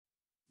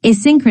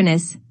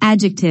Asynchronous,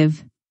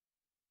 adjective.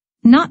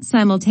 Not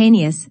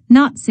simultaneous,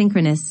 not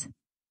synchronous.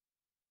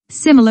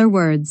 Similar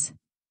words.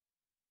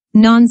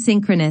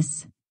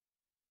 Non-synchronous.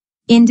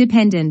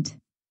 Independent.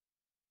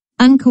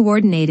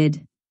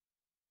 Uncoordinated.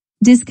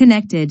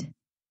 Disconnected.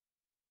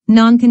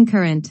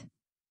 Non-concurrent.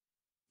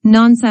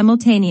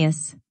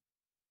 Non-simultaneous.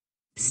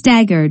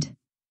 Staggered.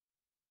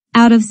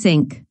 Out of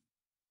sync.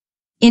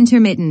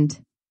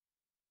 Intermittent.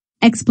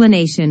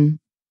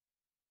 Explanation.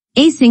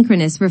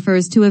 Asynchronous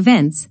refers to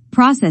events,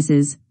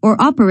 processes,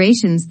 or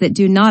operations that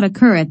do not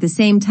occur at the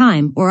same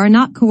time or are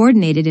not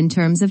coordinated in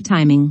terms of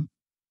timing.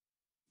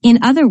 In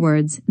other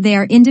words, they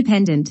are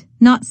independent,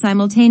 not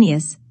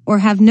simultaneous, or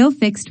have no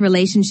fixed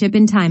relationship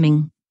in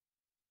timing.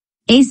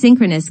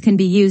 Asynchronous can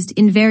be used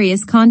in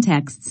various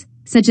contexts,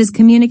 such as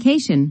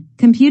communication,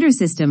 computer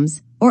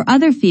systems, or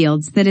other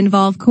fields that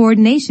involve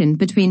coordination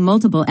between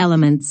multiple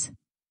elements.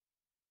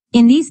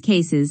 In these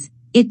cases,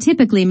 it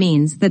typically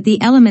means that the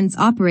elements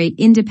operate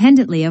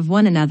independently of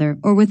one another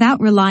or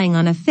without relying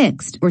on a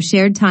fixed or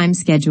shared time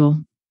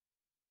schedule.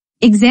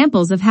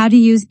 Examples of how to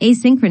use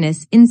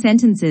asynchronous in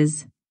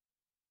sentences.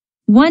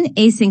 1.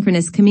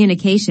 Asynchronous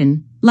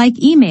communication,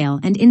 like email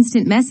and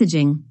instant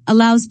messaging,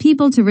 allows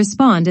people to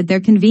respond at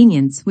their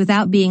convenience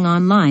without being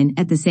online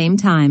at the same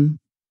time.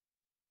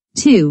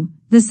 2.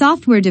 The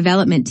software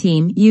development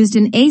team used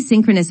an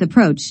asynchronous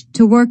approach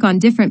to work on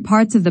different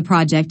parts of the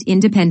project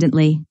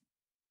independently.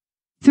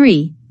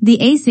 3. The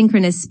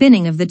asynchronous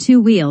spinning of the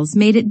two wheels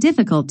made it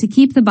difficult to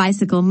keep the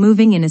bicycle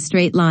moving in a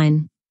straight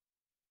line.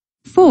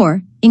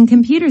 4. In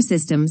computer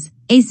systems,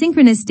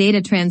 asynchronous data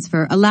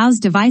transfer allows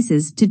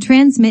devices to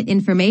transmit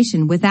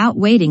information without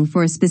waiting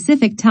for a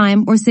specific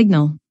time or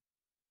signal.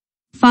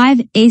 5.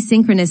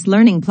 Asynchronous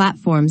learning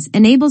platforms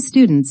enable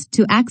students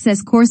to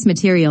access course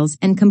materials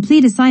and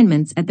complete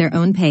assignments at their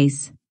own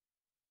pace.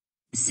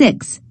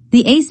 6.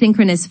 The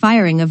asynchronous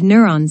firing of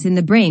neurons in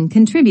the brain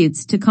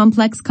contributes to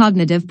complex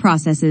cognitive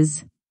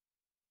processes.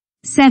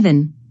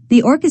 7.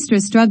 The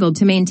orchestra struggled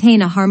to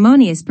maintain a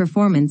harmonious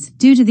performance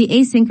due to the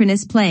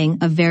asynchronous playing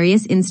of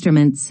various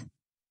instruments.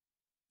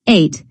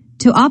 8.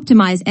 To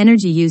optimize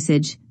energy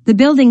usage, the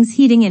building's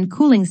heating and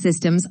cooling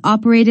systems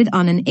operated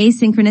on an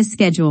asynchronous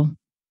schedule.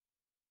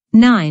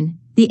 9.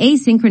 The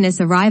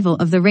asynchronous arrival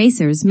of the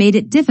racers made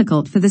it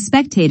difficult for the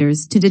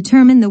spectators to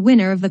determine the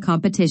winner of the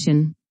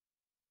competition.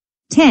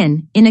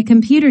 10. In a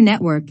computer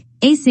network,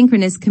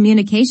 asynchronous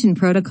communication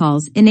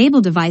protocols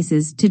enable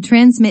devices to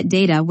transmit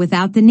data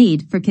without the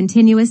need for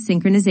continuous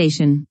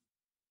synchronization.